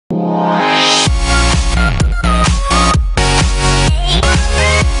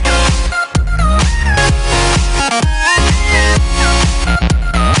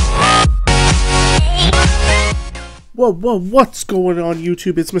Whoa, what's going on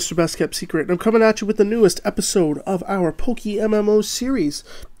YouTube? It's Mr.Bestkeptsecret, and I'm coming at you with the newest episode of our PokeMMO series.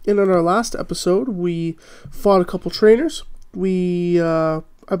 And in our last episode, we fought a couple trainers. I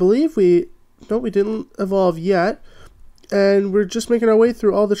believe we didn't evolve yet. And we're just making our way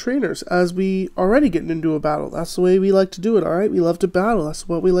through all the trainers as we already getting into a battle. That's the way we like to do it, alright? We love to battle. That's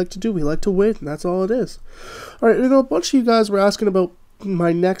what we like to do. We like to win. That's all it is. Alright, a bunch of you guys were asking about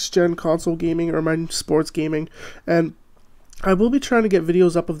my next-gen console gaming or my sports gaming, and I will be trying to get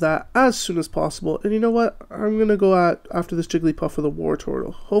videos up of that as soon as possible. And you know what? I'm going to go after this Jigglypuff with a War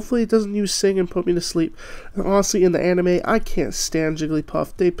Turtle. Hopefully it doesn't use Sing and put me to sleep. And honestly, in the anime, I can't stand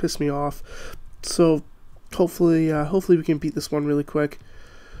Jigglypuff. They piss me off. So hopefully we can beat this one really quick.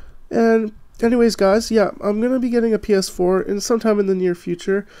 And anyways, guys, yeah, I'm going to be getting a PS4 in sometime in the near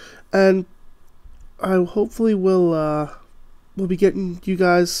future. And I hopefully will be getting you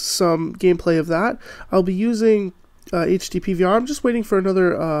guys some gameplay of that. I'll be using HD PVR. I'm just waiting for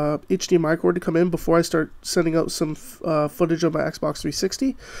another HDMI cord to come in before I start sending out some footage of my Xbox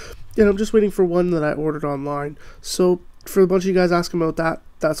 360. And I'm just waiting for one that I ordered online. So for a bunch of you guys asking about that,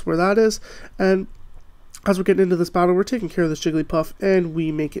 that's where that is. And as we're getting into this battle, we're taking care of this Jigglypuff, and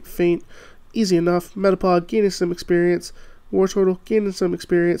we make it faint. Easy enough. Metapod gaining some experience. War Turtle gaining some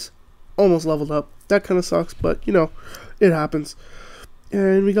experience. Almost leveled up. That kind of sucks, but you know, it happens.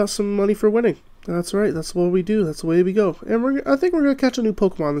 And we got some money for winning. That's right, that's what we do, that's the way we go. And I think we're going to catch a new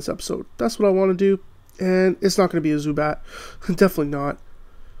Pokemon this episode. That's what I want to do, and it's not going to be a Zubat. Definitely not.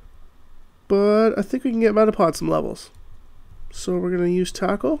 But I think we can get Metapod some levels. So we're going to use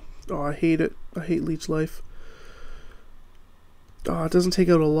Tackle. Oh, I hate it. I hate Leech Life. Oh, it doesn't take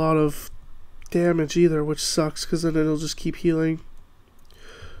out a lot of damage either, which sucks, because then it'll just keep healing.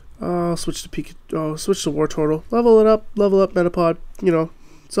 I'll switch to Pikachu. Oh, switch to War Turtle. Level up Metapod. You know,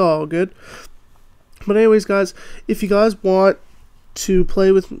 it's all good. But anyways, guys, if you guys want to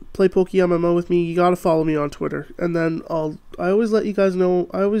play PokeMMO with me, you gotta follow me on Twitter, and then I always let you guys know.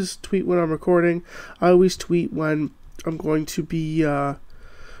 I always tweet when I'm recording. I always tweet when I'm going to be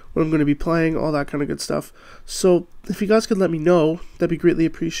playing, all that kind of good stuff. So if you guys could let me know, that'd be greatly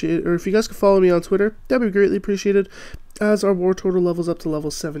appreciated. Or if you guys could follow me on Twitter, that'd be greatly appreciated. As our War Turtle levels up to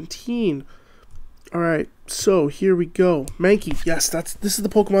level 17. Alright, so here we go. Mankey, yes, this is the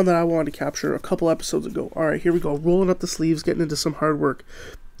Pokemon that I wanted to capture a couple episodes ago. Alright, here we go. Rolling up the sleeves, getting into some hard work.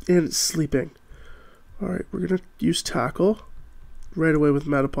 And it's sleeping. Alright, we're going to use Tackle right away with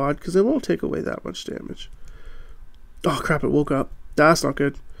Metapod, because it won't take away that much damage. Oh crap, it woke up. That's not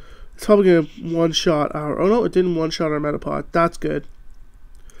good. It's probably going to one-shot our... Oh no, it didn't one-shot our Metapod. That's good.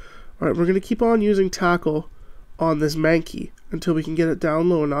 Alright, we're going to keep on using Tackle on this Mankey until we can get it down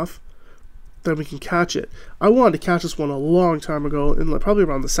low enough, then we can catch it. I wanted to catch this one a long time ago, in probably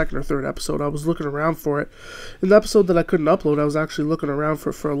around the second or third episode. I was looking around for it. In the episode that I couldn't upload, I was actually looking around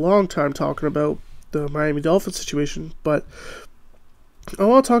for a long time talking about the Miami Dolphins situation. But I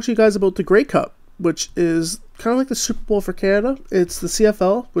want to talk to you guys about the Grey Cup, which is kind of like the Super Bowl for Canada. It's the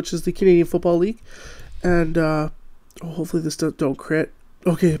CFL, which is the Canadian Football League. And hopefully this don't crit.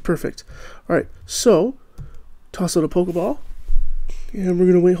 Okay, perfect. Alright, so toss out a Pokeball. And we're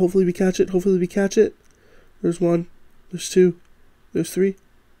going to wait. Hopefully we catch it. There's one. There's two. There's three.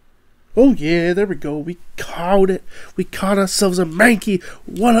 Oh yeah, there we go. We caught it. We caught ourselves a Mankey.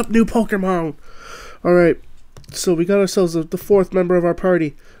 What up, new Pokemon? Alright. So we got ourselves the fourth member of our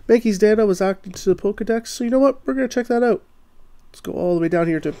party. Mankey's data was active to the Pokedex. So you know what? We're going to check that out. Let's go all the way down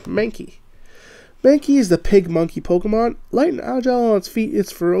here to Mankey. Mankey is the pig monkey Pokemon. Light and agile on its feet,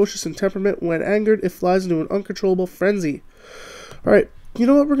 it's ferocious in temperament. When angered, it flies into an uncontrollable frenzy. Alright, you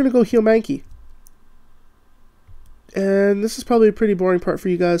know what? We're going to go heal Mankey. And this is probably a pretty boring part for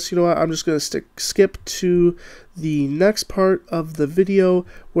you guys. So you know what? I'm just going to skip to the next part of the video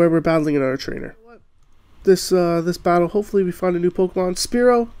where we're battling another trainer. This battle, hopefully we find a new Pokemon.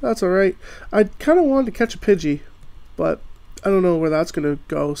 Spearow, that's alright. I kind of wanted to catch a Pidgey, but I don't know where that's going to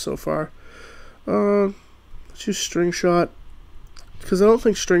go so far. Let's use String Shot, because I don't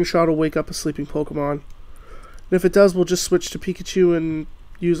think String Shot will wake up a sleeping Pokemon. And if it does, we'll just switch to Pikachu and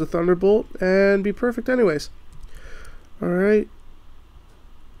use a Thunderbolt and be perfect anyways. Alright.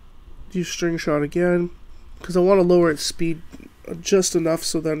 Use String Shot again, because I want to lower its speed just enough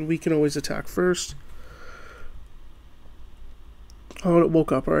so then we can always attack first. Oh, it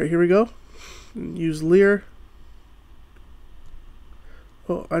woke up. Alright, here we go. Use Leer.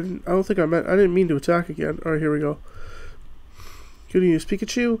 Oh, I didn't mean to attack again. Alright, here we go. Gonna use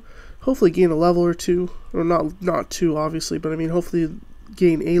Pikachu. Hopefully gain a level or two. Or not two, obviously, but I mean hopefully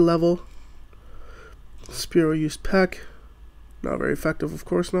gain a level. Spearow used Peck. Not very effective, of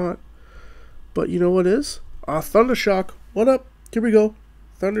course not. But you know what is? Thundershock. What up? Here we go.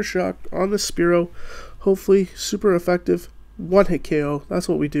 Thundershock on the Spearow. Hopefully super effective. One-hit KO. That's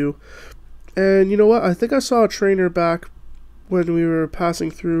what we do. And you know what? I think I saw a trainer back when we were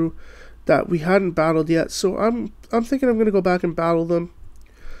passing through that we hadn't battled yet. So I'm thinking I'm going to go back and battle them.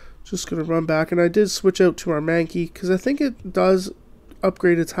 Just going to run back. And I did switch out to our Mankey because I think it does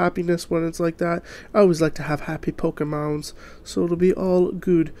upgrade its happiness when it's like that. I always like to have happy Pokemons. So it'll be all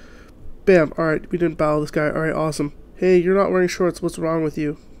good. Bam. Alright, we didn't battle this guy. Alright, awesome. Hey, you're not wearing shorts. What's wrong with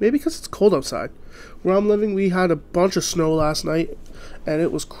you? Maybe because it's cold outside. Where I'm living, we had a bunch of snow last night. And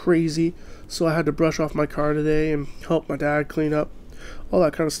it was crazy. So I had to brush off my car today and help my dad clean up. All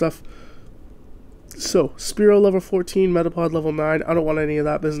that kind of stuff. So, Spearow level 14, Metapod level 9. I don't want any of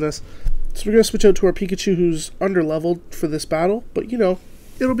that business. So we're going to switch out to our Pikachu who's under-leveled for this battle. But, you know,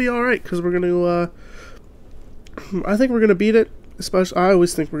 it'll be alright because we're going to, I think we're going to beat it. Especially, I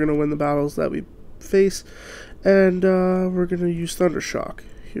always think we're going to win the battles that we face. And we're going to use Thundershock.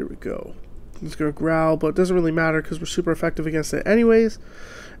 Here we go. It's going to growl, but it doesn't really matter because we're super effective against it anyways.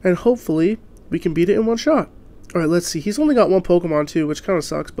 And hopefully, we can beat it in one shot. Alright, let's see. He's only got one Pokemon too, which kind of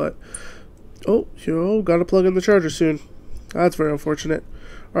sucks, but... Oh, gotta plug in the charger soon. That's very unfortunate.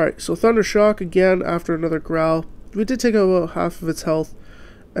 Alright, so Thundershock again after another growl. We did take about half of its health.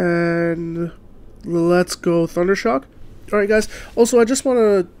 And let's go Thundershock. Alright guys, also I just want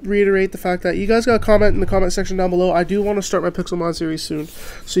to reiterate the fact that you guys got to comment in the comment section down below. I do want to start my Pixelmon series soon.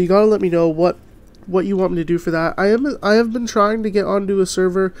 So you gotta let me know what you want me to do for that. I have been trying to get onto a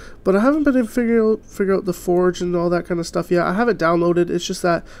server, but I haven't been able to figure out the forge and all that kind of stuff yet. I have it downloaded. It's just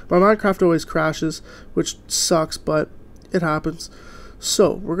that my Minecraft always crashes, which sucks, but it happens.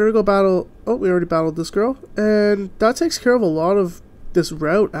 So we're gonna go battle. Oh, we already battled this girl, and that takes care of a lot of this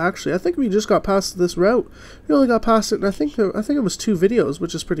route. Actually, I think we just got past this route. We only got past it, and I think it was 2 videos,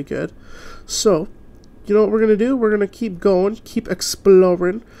 which is pretty good. So. You know what we're going to do? We're going to keep going, keep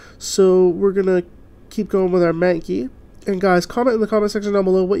exploring. So we're going to keep going with our Mankey. And guys, comment in the comment section down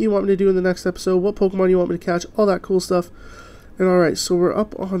below what you want me to do in the next episode, what Pokemon you want me to catch, all that cool stuff. And alright, so we're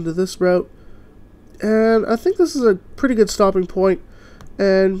up onto this route. And I think this is a pretty good stopping point.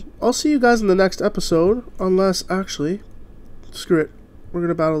 And I'll see you guys in the next episode. Unless, actually, screw it. We're going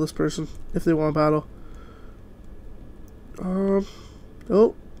to battle this person if they want to battle.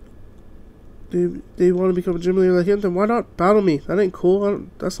 Oh. They want to become a gym leader like him, then why not battle me? That ain't cool.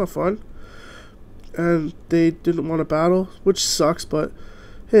 That's not fun. And they didn't want to battle, which sucks, but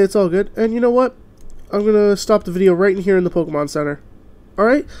hey, it's all good. And you know what? I'm going to stop the video right in here in the Pokemon Center.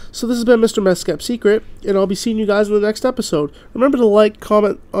 Alright, so this has been Mr.Bestkeptsecret, and I'll be seeing you guys in the next episode. Remember to like,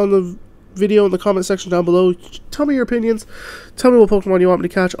 comment on the video in the comment section down below. Tell me your opinions. Tell me what Pokemon you want me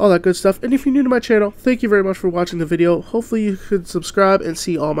to catch, all that good stuff. And if you're new to my channel, thank you very much for watching the video. Hopefully you could subscribe and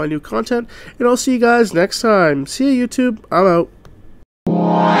see all my new content. And I'll see you guys next time. See you, YouTube. I'm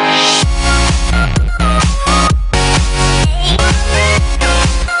out.